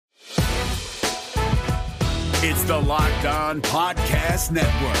It's the Locked On Podcast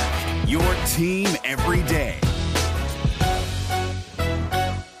Network, your team every day.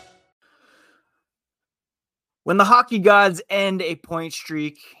 When the hockey gods end a point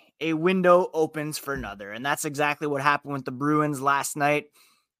streak, a window opens for another. And that's exactly what happened with the Bruins last night.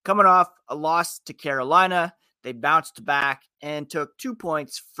 Coming off a loss to Carolina, they bounced back and took 2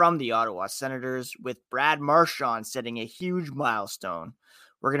 points from the Ottawa Senators, with Brad Marchand setting a huge milestone.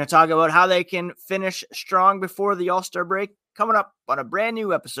 We're going to talk about how they can finish strong before the All-Star break, coming up on a brand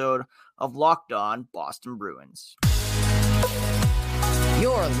new episode of Locked On Boston Bruins.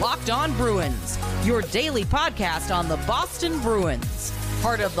 You're Locked On Bruins, your daily podcast on the Boston Bruins.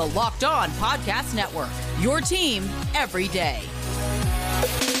 Part of the Locked On Podcast Network, your team every day.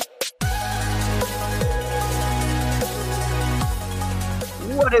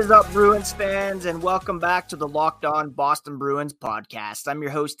 What is up, Bruins fans, and welcome back to the Locked On Boston Bruins podcast. I'm your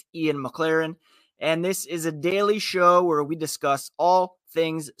host, Ian McLaren, and this is a daily show where we discuss all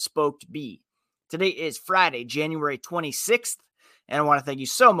things Spoked B. Today is Friday, January 26th, and I want to thank you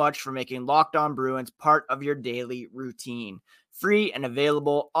so much for making Locked On Bruins part of your daily routine. Free and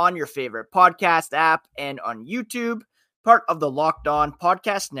available on your favorite podcast app and on YouTube. Part of the Locked On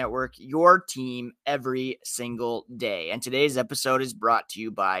Podcast Network, your team every single day. And today's episode is brought to you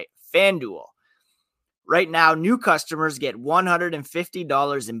by FanDuel. Right now, new customers get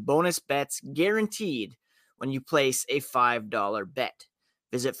 $150 in bonus bets guaranteed when you place a $5 bet.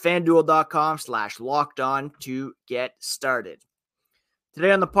 Visit FanDuel.com/lockedon to get started.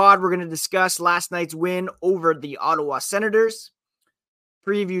 Today on the pod, we're going to discuss last night's win over the Ottawa Senators,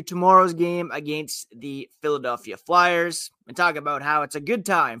 preview tomorrow's game against the Philadelphia Flyers, and talk about how it's a good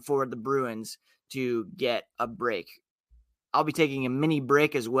time for the Bruins to get a break. I'll be taking a mini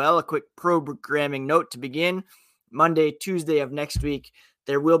break as well. A quick programming note to begin. Monday, Tuesday of next week,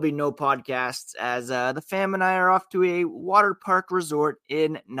 there will be no podcasts as the fam and I are off to a water park resort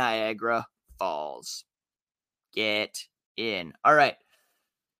in Niagara Falls. Get in. All right.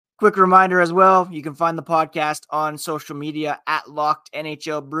 Quick reminder as well, you can find the podcast on social media at Locked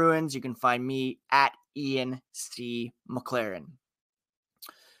NHL Bruins. You can find me at Ian C. McLaren.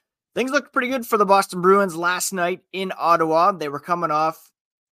 Things looked pretty good for the Boston Bruins last night in Ottawa. They were coming off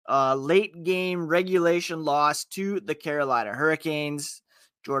a late game regulation loss to the Carolina Hurricanes.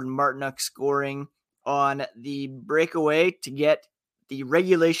 Jordan Martinook scoring on the breakaway to get the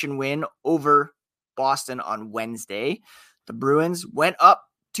regulation win over Boston on Wednesday. The Bruins went up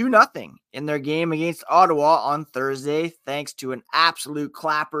 2-0 in their game against Ottawa on Thursday, thanks to an absolute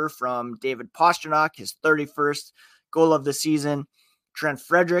clapper from David Pastrnak, his 31st goal of the season. Trent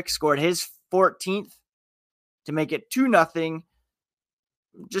Frederick scored his 14th to make it 2-0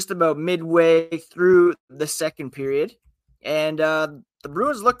 just about midway through the second period. And the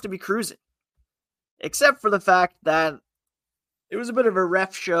Bruins looked to be cruising, except for the fact that it was a bit of a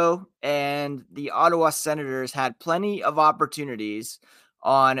ref show, and the Ottawa Senators had plenty of opportunities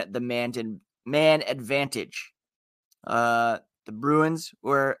on the man advantage. The Bruins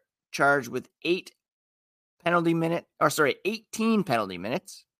were charged with 18 penalty minutes.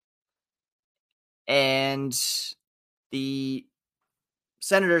 And the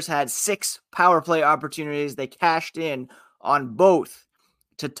Senators had 6 power play opportunities. They cashed in on both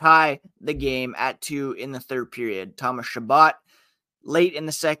to tie the game at 2 in the third period. Thomas Chabot late in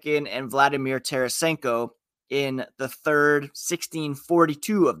the second, and Vladimir Tarasenko in the third,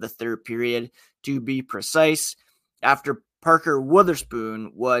 16:42 of the third period, to be precise, after Parker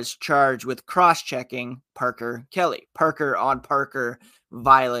Wotherspoon was charged with cross-checking Parker Kelly. Parker on Parker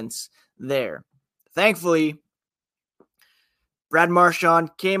violence there. Thankfully, Brad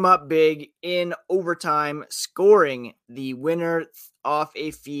Marchand came up big in overtime, scoring the winner off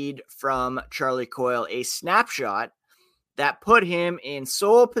a feed from Charlie Coyle, a snapshot that put him in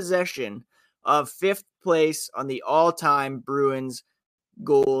sole possession of 5th place on the all-time Bruins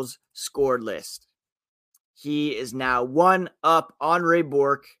goals scored list. He is now 1 up on Ray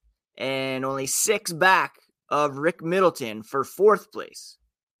Bourque and only 6 back of Rick Middleton for 4th place.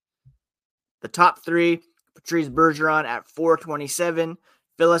 The top 3, Patrice Bergeron at 427,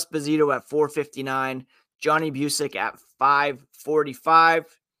 Phil Esposito at 459, Johnny Busick at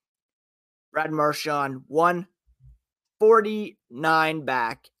 545, Brad Marchand 149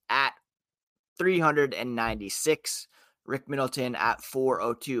 back at 396. Rick Middleton at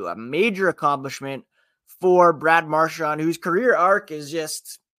 402. A major accomplishment for Brad Marchand, whose career arc is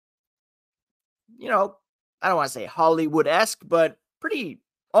just, I don't want to say Hollywood-esque, but pretty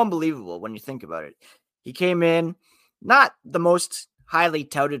unbelievable when you think about it. He came in, not the most highly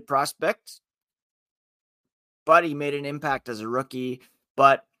touted prospect, but he made an impact as a rookie.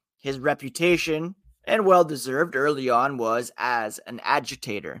 But his reputation and well-deserved early on was as an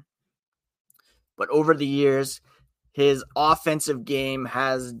agitator. But over the years, his offensive game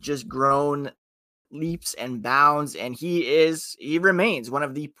has just grown leaps and bounds, and he remains one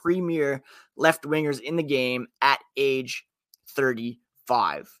of the premier left wingers in the game at age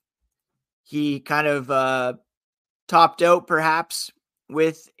 35. He kind of topped out perhaps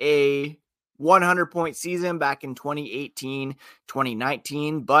with a 100-point season back in 2018,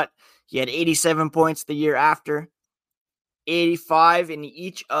 2019, but he had 87 points the year after, 85 in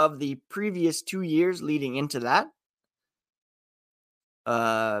each of the previous 2 years leading into that.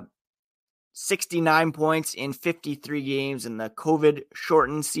 69 points in 53 games in the COVID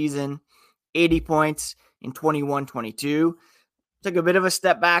shortened season, 80 points in 21-22. Took a bit of a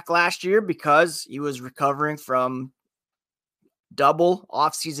step back last year because he was recovering from double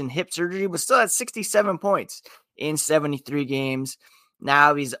offseason hip surgery, but still had 67 points in 73 games.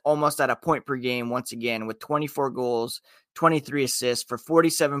 Now he's almost at a point per game once again with 24 goals, 23 assists for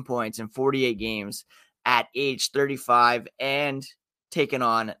 47 points in 48 games at age 35 and taken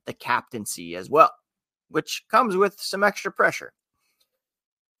on the captaincy as well, which comes with some extra pressure.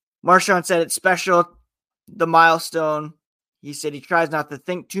 Marchand said it's special, the milestone. He said he tries not to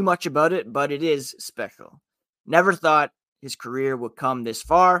think too much about it, but it is special. Never thought his career would come this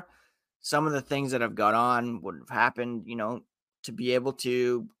far. Some of the things that have gone on would have happened, to be able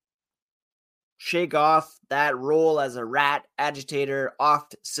to shake off that role as a rat agitator,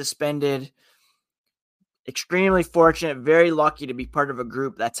 oft suspended. Extremely fortunate, very lucky to be part of a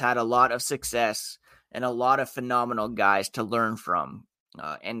group that's had a lot of success and a lot of phenomenal guys to learn from.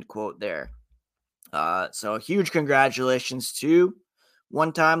 End quote there. So huge congratulations to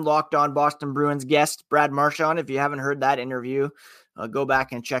one-time Locked On Boston Bruins guest, Brad Marchand. If you haven't heard that interview, go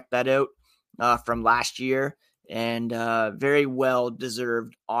back and check that out from last year. And very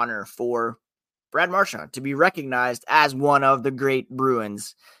well-deserved honor for Brad Marchand to be recognized as one of the great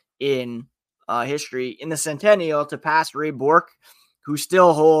Bruins in history in the centennial, to pass Ray Bourque, who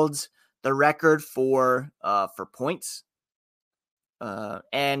still holds the record for points.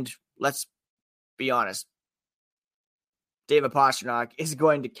 And let's be honest, David Pastrnak is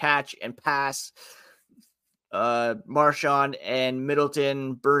going to catch and pass Marchand and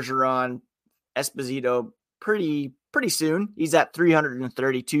Middleton, Bergeron, Esposito pretty soon. He's at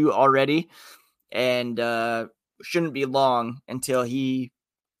 332 already, and shouldn't be long until he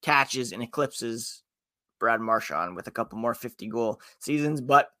catches and eclipses Brad Marchand with a couple more 50-goal seasons.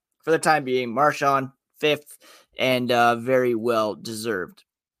 But for the time being, Marchand 5th, and very well deserved.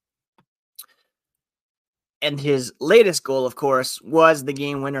 And his latest goal, of course, was the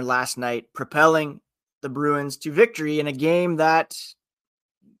game winner last night, propelling the Bruins to victory in a game that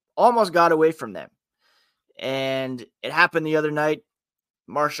almost got away from them. And it happened the other night.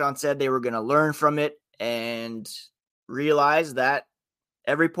 Marchand said they were going to learn from it and realize that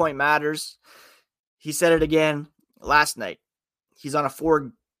every point matters. He said it again last night. He's on a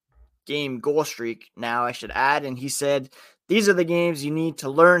 4-game goal streak now, I should add. And he said, these are the games you need to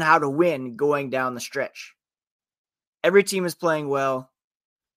learn how to win going down the stretch. Every team is playing well.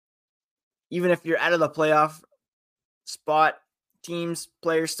 Even if you're out of the playoff spot,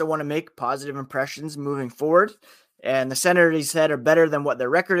 players still want to make positive impressions moving forward. And the Senators, he said, are better than what their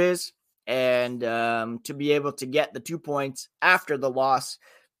record is. And to be able to get the 2 points after the loss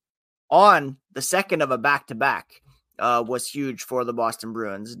on the second of a back-to-back was huge for the Boston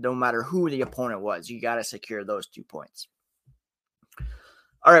Bruins. No matter who the opponent was, you got to secure those 2 points.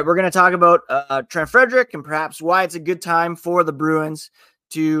 All right, we're going to talk about Trent Frederick and perhaps why it's a good time for the Bruins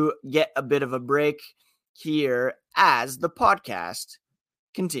to get a bit of a break here as the podcast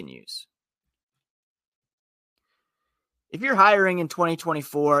continues. If you're hiring in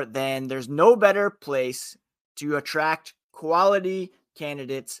 2024, then there's no better place to attract quality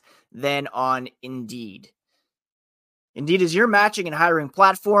candidates than on Indeed. Indeed is your matching and hiring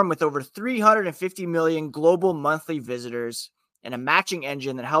platform with over 350 million global monthly visitors and a matching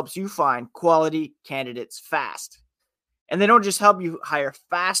engine that helps you find quality candidates fast. And they don't just help you hire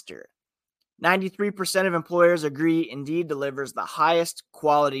faster. 93% of employers agree Indeed delivers the highest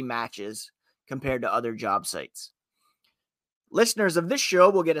quality matches compared to other job sites. Listeners of this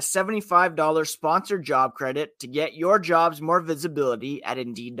show will get a $75 sponsored job credit to get your jobs more visibility at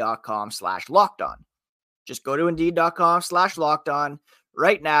Indeed.com/lockedon. Just go to Indeed.com/lockedon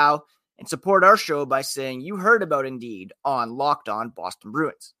right now and support our show by saying you heard about Indeed on Locked On Boston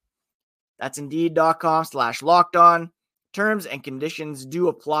Bruins. That's Indeed.com/lockedon. Terms and conditions do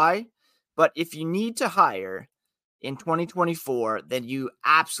apply, but if you need to hire in 2024, then you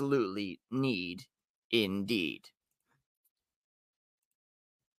absolutely need Indeed.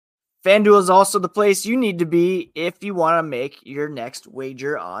 FanDuel is also the place you need to be if you want to make your next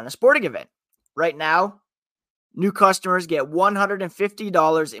wager on a sporting event. Right now, new customers get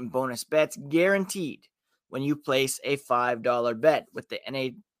 $150 in bonus bets guaranteed when you place a $5 bet. With the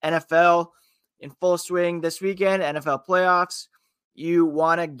NFL in full swing this weekend, NFL playoffs, you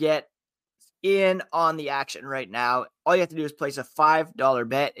want to get in on the action right now. All you have to do is place a $5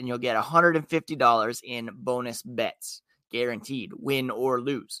 bet and you'll get $150 in bonus bets guaranteed, win or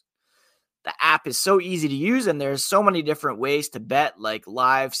lose. The app is so easy to use, and there's so many different ways to bet, like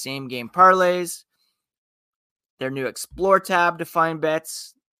live same game parlays, their new Explore tab to find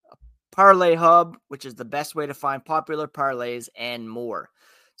bets, Parlay Hub, which is the best way to find popular parlays, and more.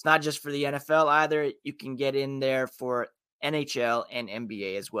 It's not just for the NFL either. You can get in there for NHL and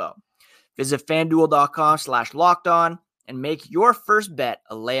NBA as well. Visit FanDuel.com/lockedon and make your first bet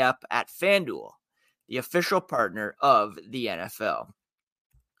a layup at FanDuel, the official partner of the NFL.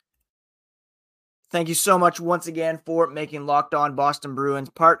 Thank you so much once again for making Locked On Boston Bruins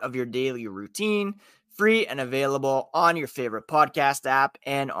part of your daily routine, free and available on your favorite podcast app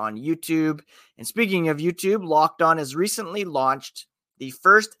and on YouTube. And speaking of YouTube, Locked On has recently launched the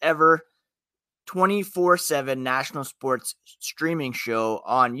first ever 24/7 national sports streaming show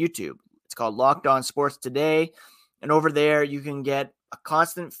on YouTube. It's called Locked On Sports Today. And over there, you can get a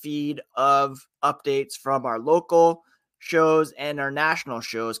constant feed of updates from our local shows and our national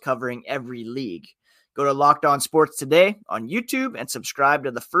shows covering every league. Go to Locked On Sports Today on YouTube and subscribe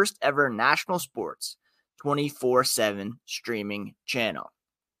to the first ever national sports 24/7 streaming channel.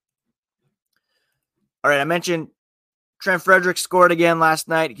 All right, I mentioned Trent Frederick scored again last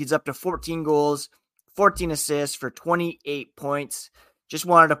night. He's up to 14 goals, 14 assists for 28 points. Just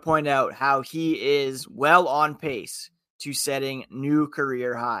wanted to point out how he is well on pace to setting new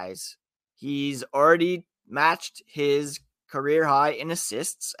career highs. He's already matched his career high in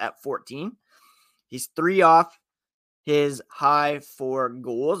assists at 14. He's 3 off his high for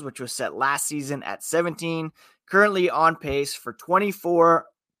goals, which was set last season at 17. Currently on pace for 24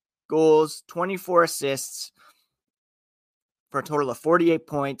 goals, 24 assists for a total of 48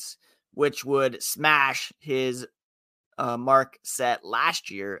 points, which would smash his mark set last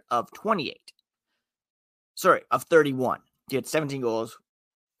year of 31. He had 17 goals,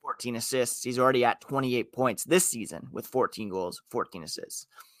 14 assists. He's already at 28 points this season with 14 goals, 14 assists.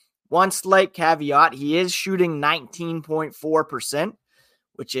 One slight caveat, he is shooting 19.4%,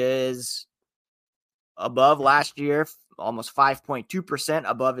 which is above last year, almost 5.2%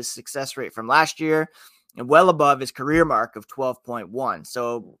 above his success rate from last year, and well above his career mark of 12.1.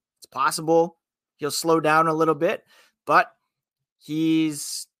 So it's possible he'll slow down a little bit, but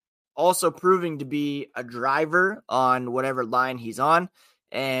he's also proving to be a driver on whatever line he's on,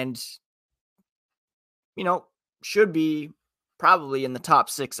 and, should be probably in the top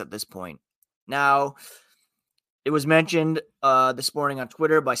 6 at this point. Now, it was mentioned this morning on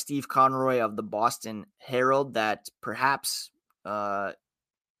Twitter by Steve Conroy of the Boston Herald that perhaps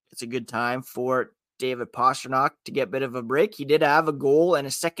it's a good time for David Pastrnak to get a bit of a break. He did have a goal and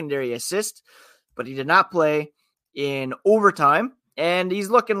a secondary assist, but he did not play in overtime, and he's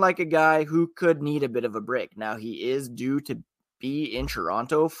looking like a guy who could need a bit of a break. Now, he is due to be in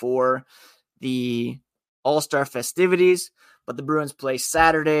Toronto for the All-Star festivities, but the Bruins play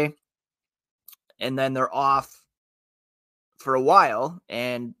Saturday, and then they're off for a while,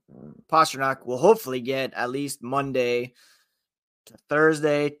 and Pastrnak will hopefully get at least Monday to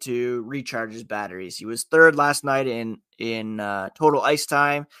Thursday to recharge his batteries. He was third last night in total ice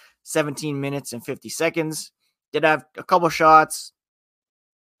time, 17 minutes and 50 seconds. Did have a couple shots,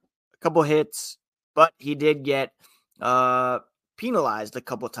 a couple hits, but he did get penalized a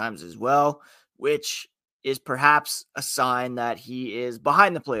couple times as well, which is perhaps a sign that he is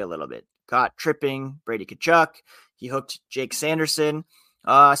behind the play a little bit. Caught tripping Brady Tkachuk. He hooked Jake Sanderson.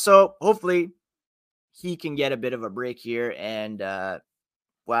 So hopefully he can get a bit of a break here. And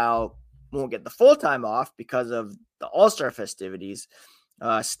while won't get the full time off because of the All-Star festivities,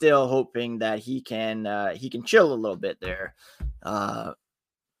 still hoping that he can chill a little bit there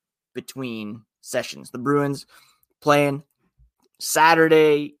between sessions. The Bruins playing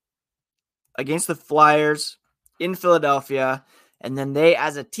Saturday against the Flyers in Philadelphia, and then they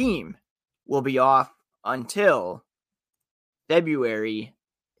as a team will be off until February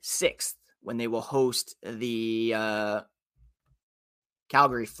 6th when they will host the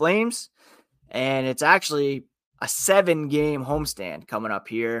Calgary Flames, and it's actually a 7-game homestand coming up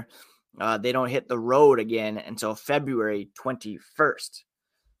here. They don't hit the road again until February 21st.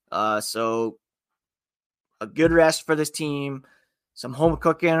 So a good rest for this team. Some home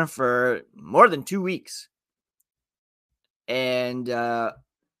cooking for more than 2 weeks. And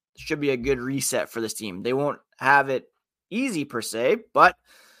should be a good reset for this team. They won't have it easy per se, but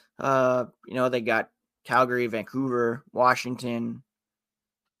they got Calgary, Vancouver, Washington,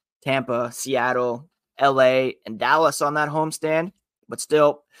 Tampa, Seattle, LA, and Dallas on that homestand. But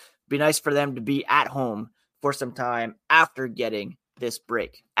still, be nice for them to be at home for some time after getting this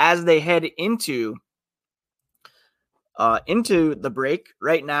break. As they head into the break,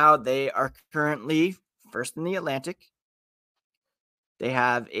 right now they are currently first in the Atlantic. They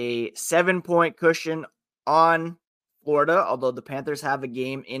have a 7-point cushion on Florida, although the Panthers have a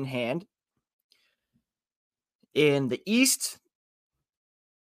game in hand. In the East,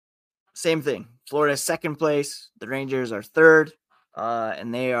 same thing. Florida is second place. The Rangers are third,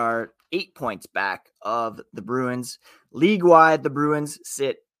 and they are 8 points back of the Bruins. League-wide, the Bruins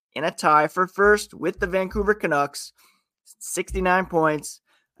sit in a tie for first with the Vancouver Canucks, 69 points,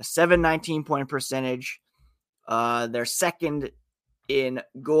 a 719 point percentage. They're second in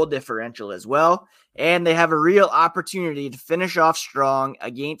goal differential as well, and they have a real opportunity to finish off strong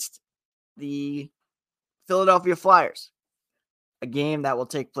against the Philadelphia Flyers, a game that will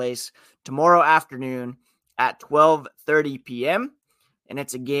take place tomorrow afternoon at 12:30 p.m., and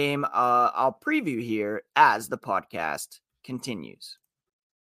it's a game I'll preview here as the podcast continues.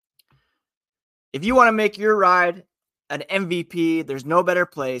 If you want to make your ride an MVP, there's no better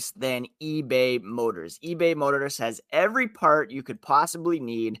place than eBay Motors. eBay Motors has every part you could possibly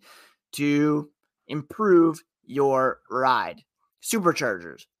need to improve your ride.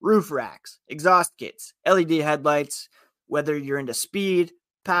 Superchargers, roof racks, exhaust kits, LED headlights. Whether you're into speed,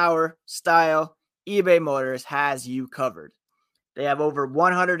 power, style, eBay Motors has you covered. They have over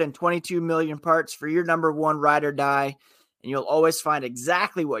 122 million parts for your number one ride or die, and you'll always find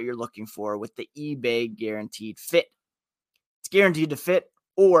exactly what you're looking for with the eBay Guaranteed Fit. It's guaranteed to fit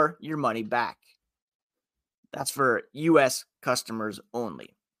or your money back. That's for U.S. customers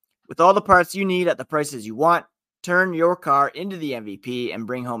only. With all the parts you need at the prices you want, turn your car into the MVP and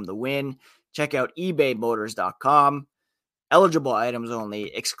bring home the win. Check out ebaymotors.com. Eligible items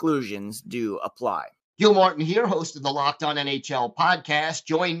only. Exclusions do apply. Gil Martin here, host of the Locked On NHL podcast.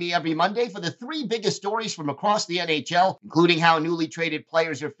 Join me every Monday for the 3 biggest stories from across the NHL, including how newly traded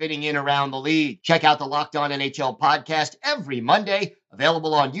players are fitting in around the league. Check out the Locked On NHL podcast every Monday,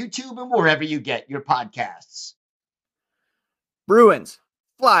 available on YouTube and wherever you get your podcasts. Bruins,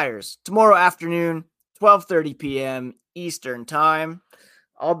 Flyers, tomorrow afternoon, 12:30 p.m. Eastern Time.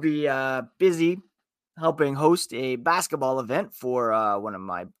 I'll be busy helping host a basketball event for one of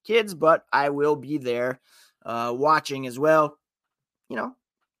my kids, but I will be there watching as well. You know,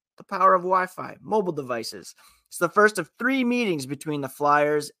 the power of Wi-Fi, mobile devices. It's the first of 3 meetings between the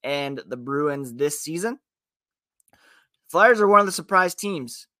Flyers and the Bruins this season. Flyers are one of the surprise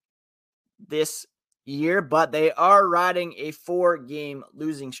teams this year, but they are riding a 4-game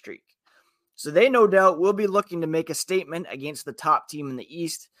losing streak. So they no doubt will be looking to make a statement against the top team in the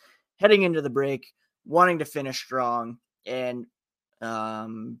East heading into the break, wanting to finish strong and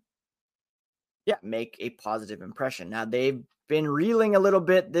make a positive impression. Now, they've been reeling a little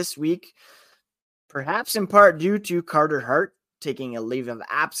bit this week, perhaps in part due to Carter Hart taking a leave of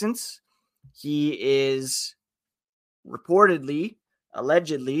absence. He is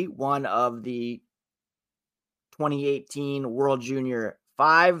allegedly, one of the 2018 World Junior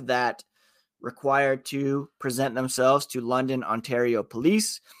 5 that required to present themselves to London, Ontario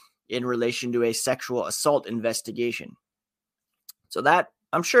police in relation to a sexual assault investigation. So that,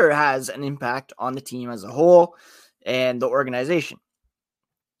 I'm sure, has an impact on the team as a whole and the organization.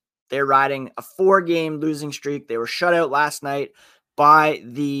 They're riding a 4-game losing streak. They were shut out last night by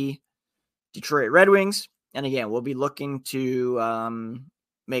the Detroit Red Wings. And again, we'll be looking to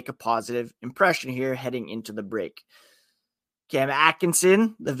make a positive impression here heading into the break. Cam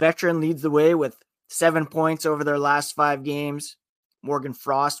Atkinson, the veteran, leads the way with 7 points over their last 5 games. Morgan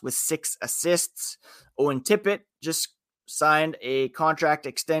Frost with 6 assists. Owen Tippett just signed a contract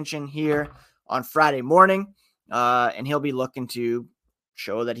extension here on Friday morning, and he'll be looking to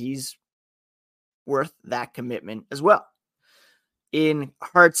show that he's worth that commitment as well. In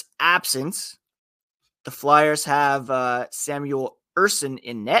Hart's absence, the Flyers have Samuel Ersson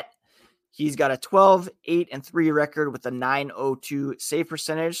in net. He's got a 12-8-3 record with a .902 save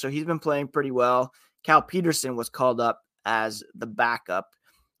percentage, so he's been playing pretty well. Cal Peterson was called up as the backup.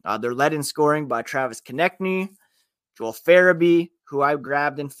 They're led in scoring by Travis Konechny, Joel Farabee, who I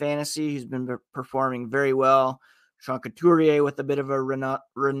grabbed in fantasy, who's been performing very well. Sean Couturier with a bit of a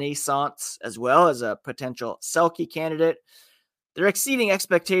renaissance, as well as a potential Selke candidate. They're exceeding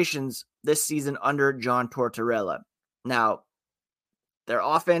expectations this season under John Tortorella. Now, their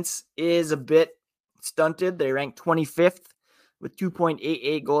offense is a bit stunted. They rank 25th with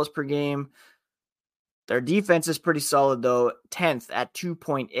 2.88 goals per game. Their defense is pretty solid, though, 10th at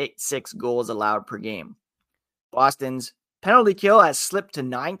 2.86 goals allowed per game. Boston's penalty kill has slipped to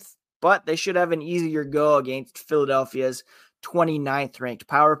 9th, but they should have an easier go against Philadelphia's 29th ranked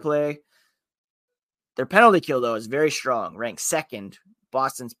power play. Their penalty kill, though, is very strong, ranked 2nd.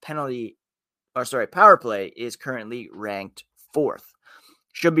 Boston's power play is currently ranked 4th.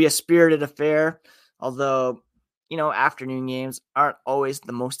 Should be a spirited affair, although, afternoon games aren't always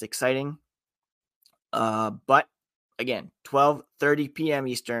the most exciting. But again, 12:30 p.m.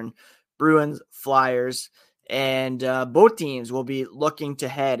 Eastern, Bruins, Flyers, and both teams will be looking to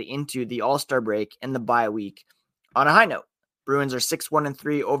head into the All-Star break and the bye week on a high note. Bruins are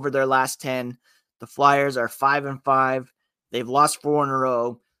 6-1-3 over their last 10. The Flyers are 5-5. They've lost 4 in a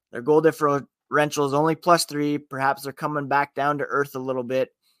row. Their goal differential is only +3. Perhaps they're coming back down to earth a little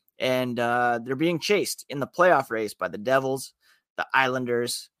bit. And they're being chased in the playoff race by the Devils, the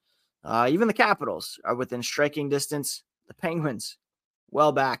Islanders, even the Capitals are within striking distance. The Penguins,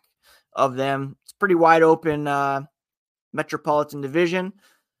 well back of them. It's pretty wide open Metropolitan Division.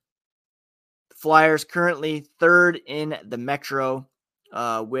 The Flyers currently 3rd in the Metro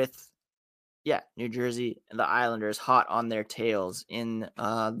with New Jersey and the Islanders hot on their tails in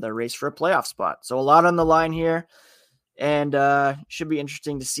the race for a playoff spot. So a lot on the line here, and should be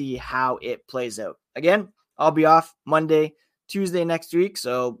interesting to see how it plays out. Again, I'll be off Monday, Tuesday next week,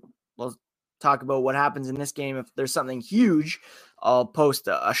 so we'll talk about what happens in this game. If there's something huge, I'll post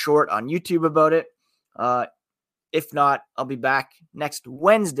a short on YouTube about it. If not, I'll be back next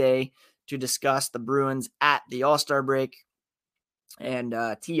Wednesday to discuss the Bruins at the All-Star break and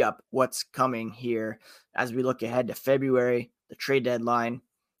tee up what's coming here as we look ahead to February, the trade deadline,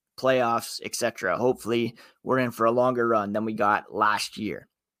 playoffs, etc. Hopefully, we're in for a longer run than we got last year.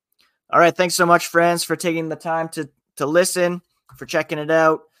 All right, thanks so much, friends, for taking the time to listen, for checking it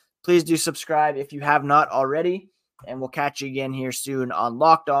out. Please do subscribe if you have not already, and we'll catch you again here soon on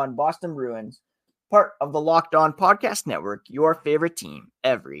Locked On Boston Bruins, part of the Locked On Podcast Network, your favorite team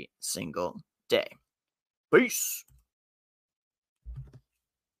every single day. Peace.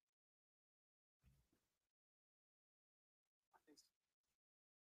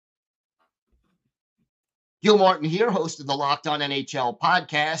 Gil Martin here, host of the Locked On NHL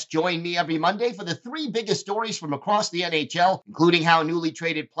podcast. Join me every Monday for the 3 biggest stories from across the NHL, including how newly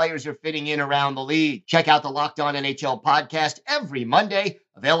traded players are fitting in around the league. Check out the Locked On NHL podcast every Monday,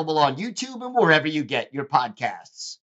 available on YouTube and wherever you get your podcasts.